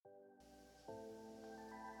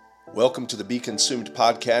Welcome to the Be Consumed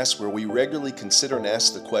podcast, where we regularly consider and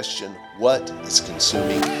ask the question, what is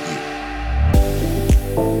consuming you?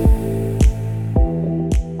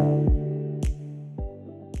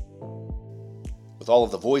 With all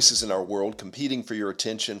of the voices in our world competing for your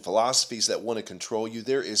attention, philosophies that want to control you,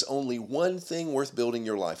 there is only one thing worth building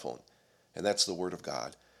your life on, and that's the Word of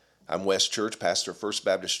God. I'm Wes Church, pastor of First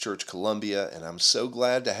Baptist Church, Columbia, and I'm so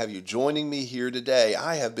glad to have you joining me here today.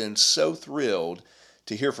 I have been so thrilled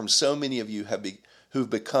to hear from so many of you who've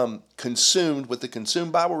become consumed with the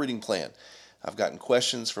Consumed Bible Reading Plan. I've gotten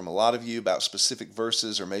questions from a lot of you about specific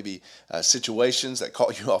verses or maybe situations that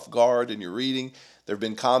caught you off guard in your reading. There have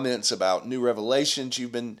been comments about new revelations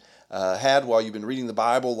you've been had while you've been reading the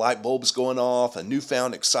Bible, light bulbs going off, a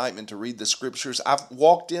newfound excitement to read the Scriptures. I've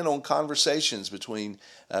walked in on conversations between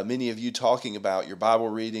many of you talking about your Bible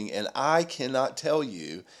reading, and I cannot tell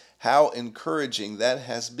you how encouraging that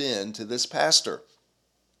has been to this pastor.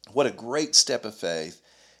 What a great step of faith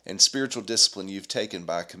and spiritual discipline you've taken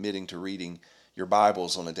by committing to reading your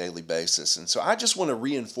Bibles on a daily basis. And so I just want to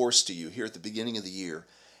reinforce to you here at the beginning of the year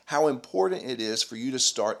how important it is for you to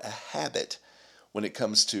start a habit when it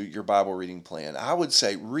comes to your Bible reading plan. I would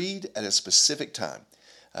say read at a specific time,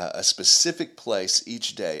 a specific place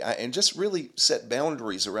each day, and just really set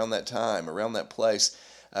boundaries around that time, around that place,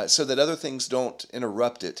 so that other things don't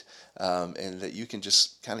interrupt it, and that you can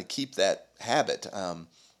just kind of keep that habit.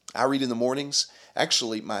 I read in the mornings.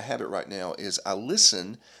 Actually, my habit right now is I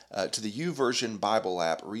listen to the YouVersion Bible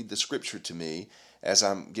app read the Scripture to me as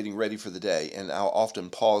I'm getting ready for the day, and I'll often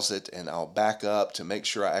pause it and I'll back up to make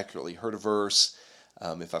sure I accurately heard a verse,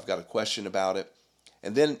 if I've got a question about it.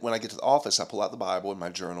 And then when I get to the office, I pull out the Bible in my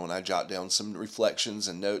journal and I jot down some reflections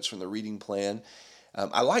and notes from the reading plan.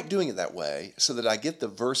 I like doing it that way so that I get the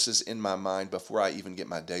verses in my mind before I even get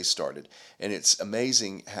my day started. And it's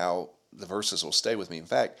amazing how the verses will stay with me. In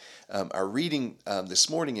fact, our reading this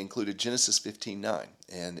morning included Genesis 15:9.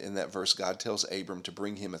 And in that verse, God tells Abram to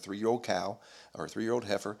bring him a 3-year-old cow or a 3-year-old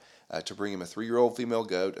heifer, to bring him a 3-year-old female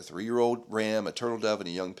goat, a 3-year-old ram, a turtle dove, and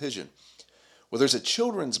a young pigeon. Well, there's a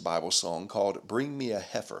children's Bible song called Bring Me a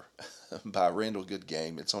Heifer by Randall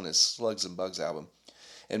Goodgame. It's on his Slugs and Bugs album.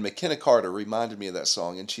 And McKenna Carter reminded me of that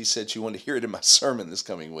song, and she said she wanted to hear it in my sermon this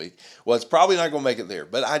coming week. Well, it's probably not going to make it there,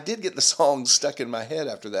 but I did get the song stuck in my head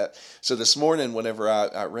after that. So this morning, whenever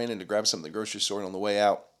I ran in to grab something at the grocery store, and on the way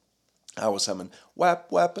out, I was humming, whap,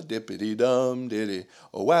 whap, a dippity-dum, diddy,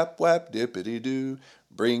 oh, whap, whap, dippity-doo.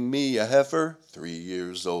 Bring me a heifer, 3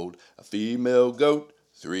 years old, a female goat,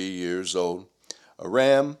 3 years old, a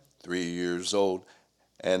ram, 3 years old,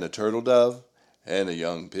 and a turtle dove, and a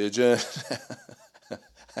young pigeon.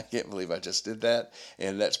 I can't believe I just did that,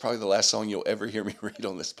 and that's probably the last song you'll ever hear me read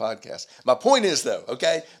on this podcast. My point is, though,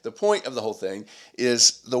 okay, the point of the whole thing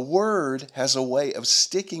is the Word has a way of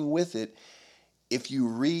sticking with it if you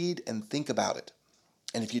read and think about it.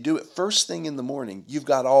 And if you do it first thing in the morning, you've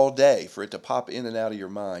got all day for it to pop in and out of your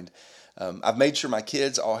mind. I've made sure my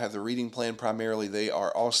kids all have the reading plan primarily. They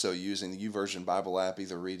are also using the YouVersion Bible app,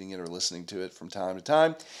 either reading it or listening to it from time to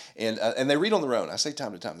time. And they read on their own. I say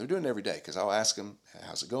time to time. They're doing it every day because I'll ask them,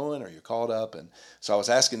 how's it going? Are you caught up? And so I was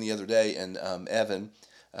asking the other day, and Evan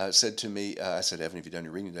said to me, I said, Evan, have you done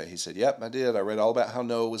your reading today? He said, yep, I did. I read all about how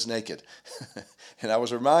Noah was naked. And I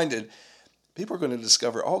was reminded, people are going to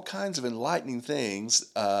discover all kinds of enlightening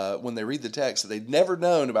things when they read the text that they'd never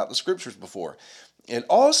known about the Scriptures before. It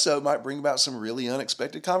also might bring about some really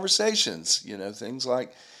unexpected conversations, things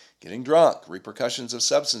like getting drunk, repercussions of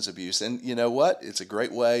substance abuse. And you know what? It's a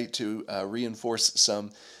great way to reinforce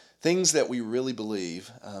some things that we really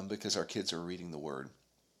believe because our kids are reading the Word.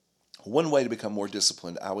 One way to become more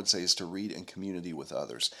disciplined, I would say, is to read in community with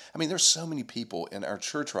others. I mean, there's so many people in our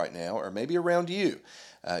church right now, or maybe around you,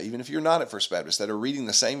 even if you're not at First Baptist, that are reading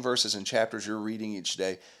the same verses and chapters you're reading each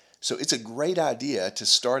day. So it's a great idea to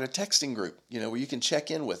start a texting group, where you can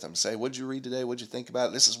check in with them. Say, what'd you read today? What'd you think about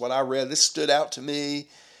it? This is what I read. This stood out to me.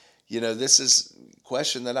 This is a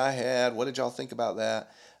question that I had. What did y'all think about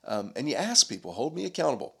that? And you ask people, hold me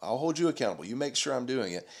accountable. I'll hold you accountable. You make sure I'm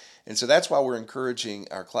doing it. And so that's why we're encouraging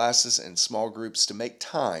our classes and small groups to make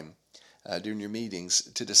time during your meetings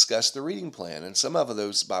to discuss the reading plan. And some of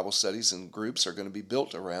those Bible studies and groups are going to be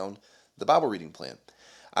built around the Bible reading plan.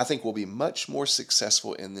 I think we'll be much more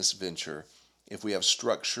successful in this venture if we have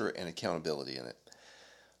structure and accountability in it.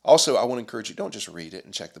 Also, I want to encourage you, don't just read it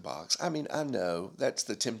and check the box. I mean, I know that's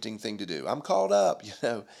the tempting thing to do. I'm caught up,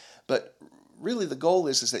 but really the goal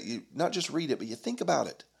is that you not just read it, but you think about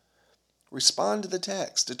it. Respond to the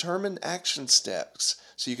text. Determine action steps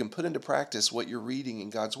so you can put into practice what you're reading in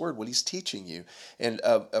God's Word, what He's teaching you. And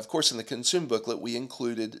of course, in the Consume booklet, we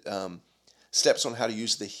included steps on how to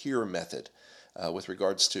use the HEAR method with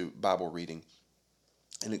regards to Bible reading.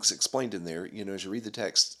 And it's explained in there, as you read the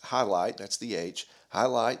text, highlight, that's the H,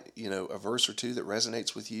 highlight, a verse or two that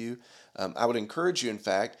resonates with you. I would encourage you, in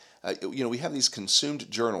fact, we have these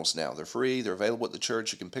consumed journals now. They're free, they're available at the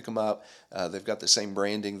church, you can pick them up. They've got the same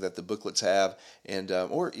branding that the booklets have. And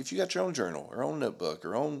or if you got your own journal or own notebook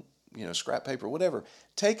or own scrap paper, whatever,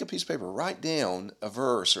 take a piece of paper, write down a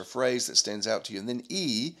verse or phrase that stands out to you. And then the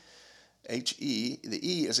E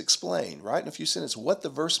is explain, right, in a few sentences, what the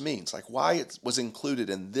verse means, like why it was included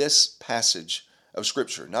in this passage of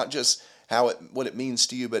Scripture, not just what it means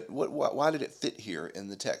to you, but why did it fit here in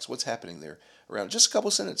the text? What's happening there around? Just a couple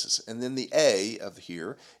sentences. And then the A of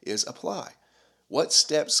here is apply. What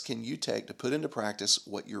steps can you take to put into practice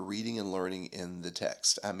what you're reading and learning in the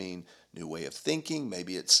text? I mean, new way of thinking.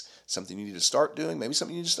 Maybe it's something you need to start doing. Maybe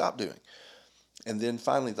something you need to stop doing. And then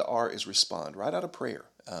finally, the R is respond. Write out a prayer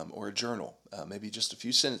or a journal, maybe just a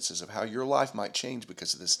few sentences of how your life might change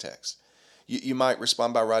because of this text. You might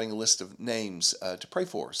respond by writing a list of names to pray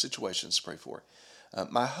for, situations to pray for.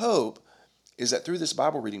 My hope is that through this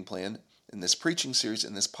Bible reading plan, in this preaching series,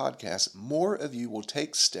 in this podcast, more of you will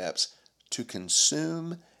take steps to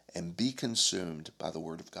consume and be consumed by the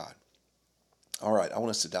Word of God. All right, I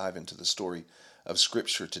want us to dive into the story of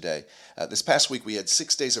Scripture today. This past week we had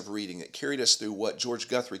 6 days of reading that carried us through what George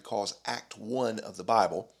Guthrie calls Act 1 of the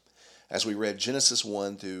Bible, as we read Genesis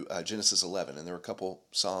 1 through Genesis 11. And there were a couple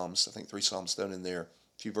Psalms, I think 3 Psalms thrown in there,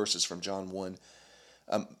 a few verses from John 1.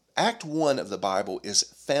 Act 1 of the Bible is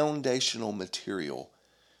foundational material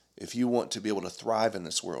if you want to be able to thrive in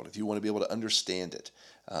this world, if you want to be able to understand it.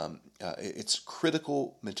 It's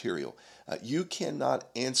critical material. You cannot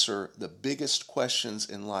answer the biggest questions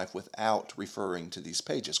in life without referring to these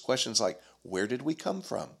pages. Questions like, where did we come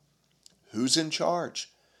from? Who's in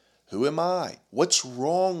charge? Who am I? What's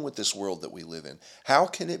wrong with this world that we live in? How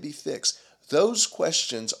can it be fixed? Those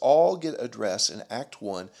questions all get addressed in Act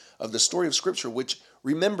 1 of the story of Scripture, which,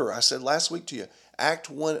 remember, I said last week to you, Act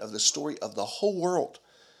 1 of the story of the whole world.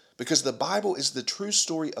 Because the Bible is the true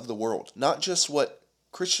story of the world, not just what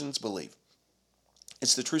Christians believe.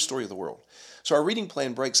 It's the true story of the world. So our reading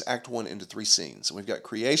plan breaks Act 1 into 3 scenes. We've got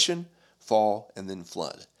creation, fall, and then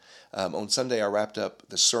flood. On Sunday, I wrapped up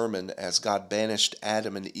the sermon as God banished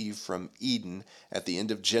Adam and Eve from Eden at the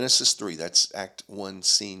end of Genesis 3. That's Act 1,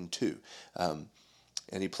 Scene 2. And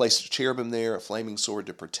he placed a cherubim there, a flaming sword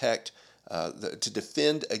to protect, to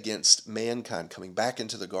defend against mankind coming back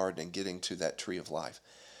into the garden and getting to that tree of life.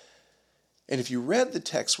 And if you read the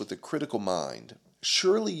text with a critical mind,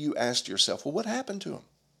 surely you asked yourself, well, what happened to them?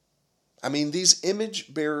 I mean, these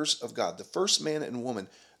image bearers of God, the first man and woman,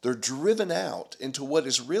 they're driven out into what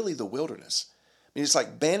is really the wilderness. I mean, it's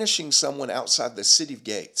like banishing someone outside the city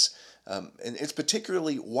gates. And it's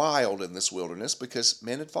particularly wild in this wilderness because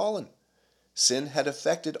man had fallen. Sin had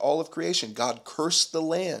affected all of creation. God cursed the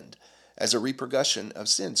land as a repercussion of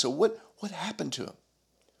sin. So what happened to them?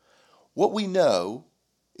 What we know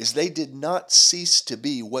is they did not cease to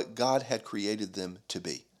be what God had created them to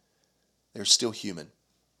be. They're still human.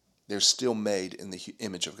 They're still made in the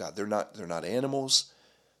image of God. They're not animals.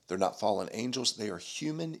 They're not fallen angels. They are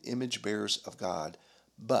human image bearers of God.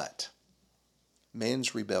 But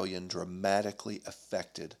man's rebellion dramatically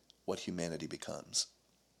affected what humanity becomes.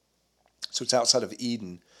 So it's outside of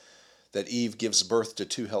Eden that Eve gives birth to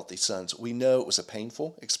 2 healthy sons. We know it was a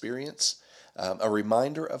painful experience, a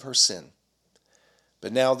reminder of her sin.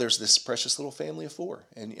 But now there's this precious little family of 4.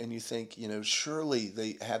 And you think, surely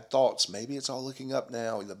they had thoughts. Maybe it's all looking up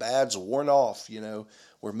now. The bad's worn off,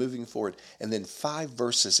 we're moving forward. And then 5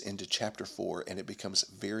 verses into chapter 4, and it becomes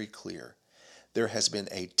very clear. There has been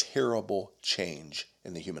a terrible change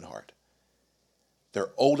in the human heart. Their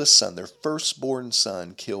oldest son, their firstborn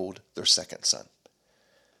son, killed their second son.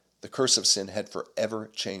 The curse of sin had forever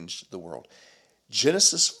changed the world.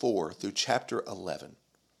 Genesis 4 through chapter 11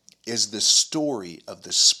 is the story of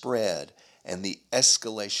the spread and the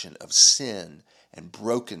escalation of sin and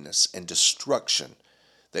brokenness and destruction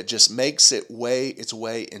that just makes its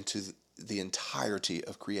way into the entirety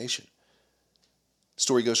of creation. The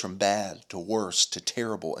story goes from bad to worse to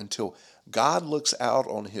terrible until God looks out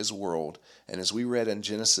on his world, and as we read in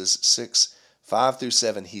Genesis 6, 5 through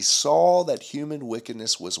 7, he saw that human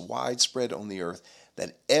wickedness was widespread on the earth,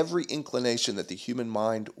 that every inclination that the human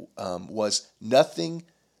mind was nothing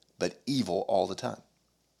but evil all the time.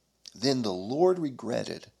 Then the Lord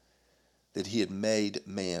regretted that he had made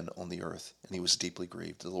man on the earth, and he was deeply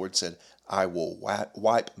grieved. The Lord said, I will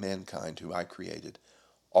wipe mankind who I created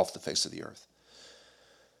off the face of the earth.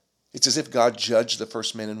 It's as if God judged the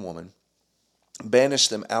first man and woman banished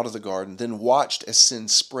them out of the garden, then watched as sin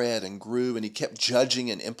spread and grew, and he kept judging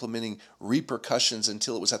and implementing repercussions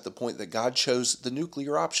until it was at the point that God chose the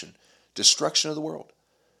nuclear option, destruction of the world.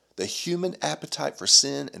 The human appetite for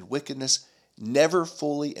sin and wickedness never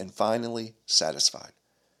fully and finally satisfied.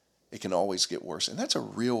 It can always get worse. And that's a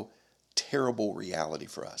real terrible reality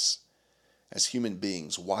for us as human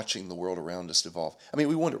beings watching the world around us evolve. I mean,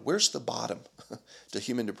 we wonder, where's the bottom to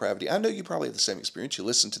human depravity? I know you probably have the same experience. You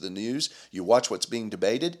listen to the news, you watch what's being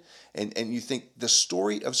debated, and you think the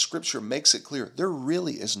story of Scripture makes it clear there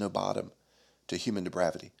really is no bottom to human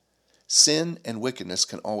depravity. Sin and wickedness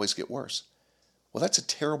can always get worse. Well, that's a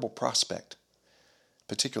terrible prospect,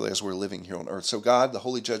 particularly as we're living here on earth. So God, the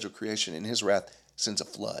holy judge of creation, in his wrath, sends a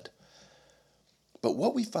flood. But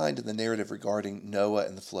what we find in the narrative regarding Noah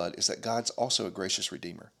and the flood is that God's also a gracious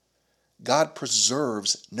redeemer. God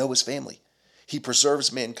preserves Noah's family. He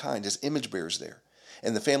preserves mankind as image bearers there.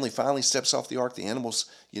 And the family finally steps off the ark. The animals,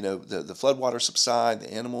 the floodwaters subside.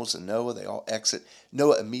 The animals and Noah, they all exit.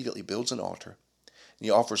 Noah immediately builds an altar. And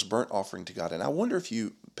he offers burnt offering to God. And I wonder if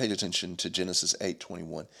you paid attention to Genesis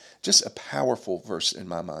 8:21. Just a powerful verse in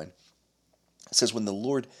my mind. It says, when the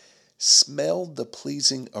Lord smelled the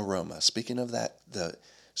pleasing aroma. Speaking of that, the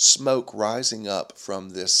smoke rising up from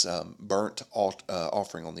this burnt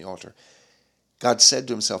offering on the altar. God said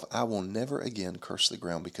to himself, I will never again curse the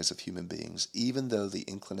ground because of human beings, even though the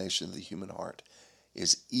inclination of the human heart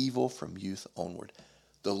is evil from youth onward.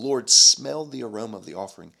 The Lord smelled the aroma of the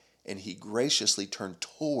offering, and he graciously turned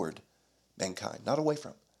toward mankind, not away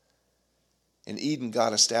from. In Eden,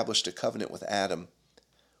 God established a covenant with Adam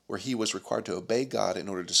where he was required to obey God in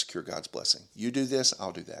order to secure God's blessing. You do this,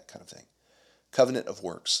 I'll do that kind of thing. Covenant of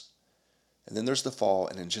works. And then there's the fall,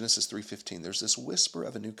 and in Genesis 3:15, there's this whisper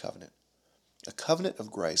of a new covenant. A covenant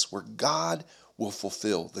of grace where God will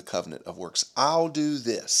fulfill the covenant of works. I'll do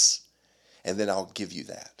this, and then I'll give you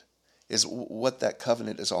that, is what that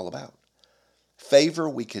covenant is all about. Favor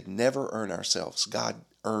we could never earn ourselves. God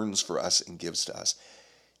earns for us and gives to us.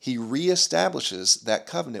 He reestablishes that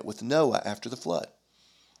covenant with Noah after the flood.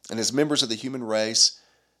 And as members of the human race,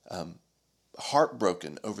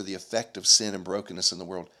 heartbroken over the effect of sin and brokenness in the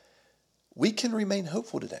world, we can remain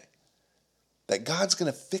hopeful today that God's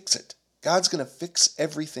going to fix it. God's going to fix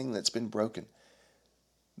everything that's been broken.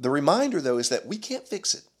 The reminder, though, is that we can't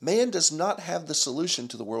fix it. Man does not have the solution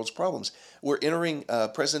to the world's problems. We're entering a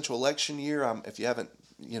presidential election year, if you haven't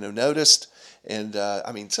noticed. And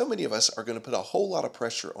so many of us are going to put a whole lot of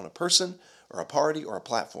pressure on a person or a party or a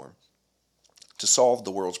platform to solve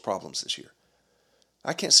the world's problems this year.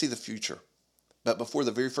 I can't see the future. But before the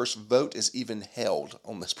very first vote is even held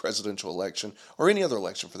on this presidential election, or any other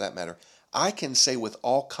election for that matter, I can say with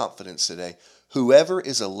all confidence today, whoever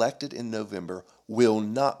is elected in November will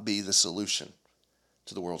not be the solution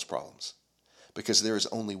to the world's problems. Because there is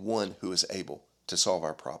only one who is able to solve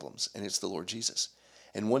our problems, and it's the Lord Jesus.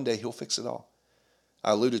 And one day he'll fix it all.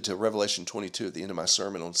 I alluded to Revelation 22 at the end of my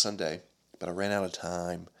sermon on Sunday, but I ran out of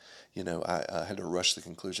time. I had to rush the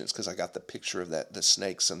conclusions because I got the picture of the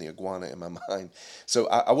snakes and the iguana in my mind. So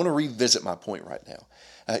I want to revisit my point right now.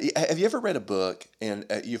 Have you ever read a book and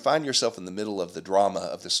you find yourself in the middle of the drama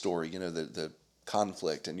of the story, the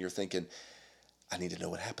conflict, and you're thinking, I need to know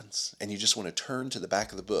what happens. And you just want to turn to the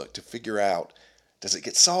back of the book to figure out, does it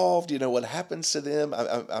get solved? What happens to them?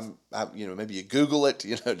 Maybe you Google it,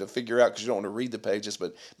 to figure out because you don't want to read the pages,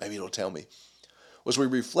 but maybe it'll tell me. Was we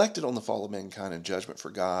reflected on the fall of mankind and judgment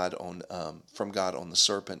from God on the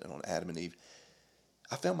serpent and on Adam and Eve,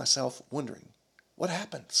 I found myself wondering, what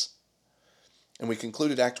happens? And we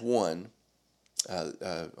concluded Act 1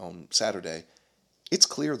 on Saturday. It's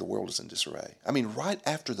clear the world is in disarray. Right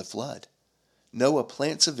after the flood, Noah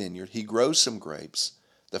plants a vineyard. He grows some grapes,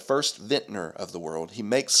 the first vintner of the world. He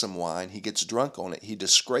makes some wine. He gets drunk on it. He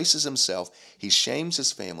disgraces himself. He shames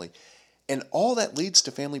his family. And all that leads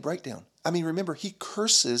to family breakdown. Remember, he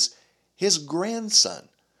curses his grandson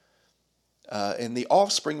and the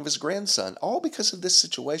offspring of his grandson, all because of this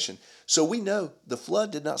situation. So we know the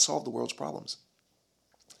flood did not solve the world's problems.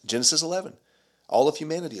 Genesis 11, all of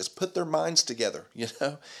humanity has put their minds together,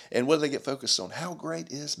 and what do they get focused on? How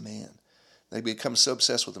great is man? They become so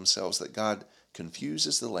obsessed with themselves that God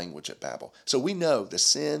confuses the language at Babel. So we know the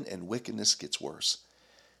sin and wickedness gets worse.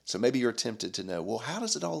 So maybe you're tempted to know, well, how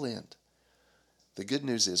does it all end? The good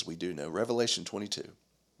news is we do know. Revelation 22.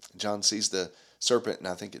 John sees the serpent, and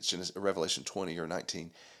I think it's Revelation 20 or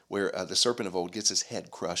 19, where the serpent of old gets his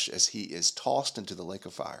head crushed as he is tossed into the lake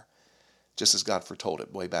of fire, just as God foretold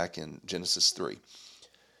it way back in Genesis 3.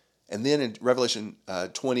 And then in Revelation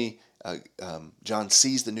 20, John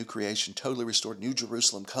sees the new creation, totally restored. New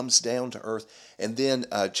Jerusalem comes down to earth. And then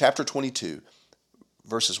chapter 22,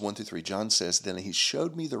 verses 1 through 3, John says, "Then he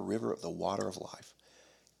showed me the river of the water of life,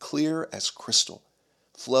 clear as crystal,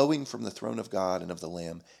 flowing from the throne of God and of the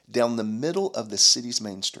Lamb, down the middle of the city's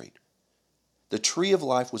main street. The tree of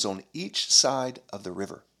life was on each side of the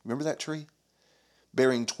river." Remember that tree?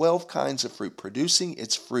 "Bearing 12 kinds of fruit, producing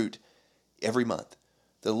its fruit every month.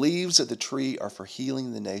 The leaves of the tree are for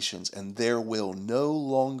healing the nations, and there will no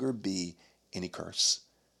longer be any curse.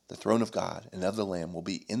 The throne of God and of the Lamb will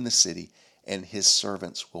be in the city, and his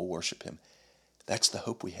servants will worship him." That's the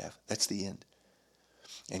hope we have. That's the end.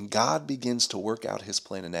 And God begins to work out his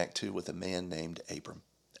plan in Act 2 with a man named Abram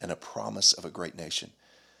and a promise of a great nation.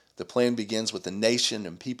 The plan begins with a nation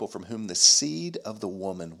and people from whom the seed of the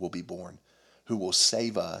woman will be born, who will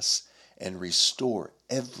save us and restore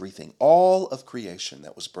everything, all of creation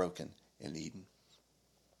that was broken in Eden.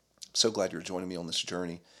 I'm so glad you're joining me on this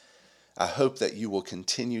journey. I hope that you will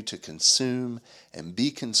continue to consume and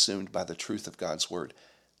be consumed by the truth of God's word.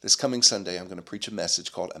 This coming Sunday, I'm going to preach a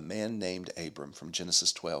message called "A Man Named Abram" from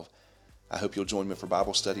Genesis 12. I hope you'll join me for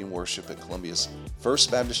Bible study and worship at Columbia's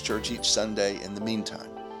First Baptist Church each Sunday. In the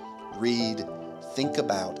meantime, read, think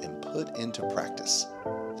about, and put into practice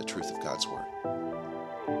the truth of God's word.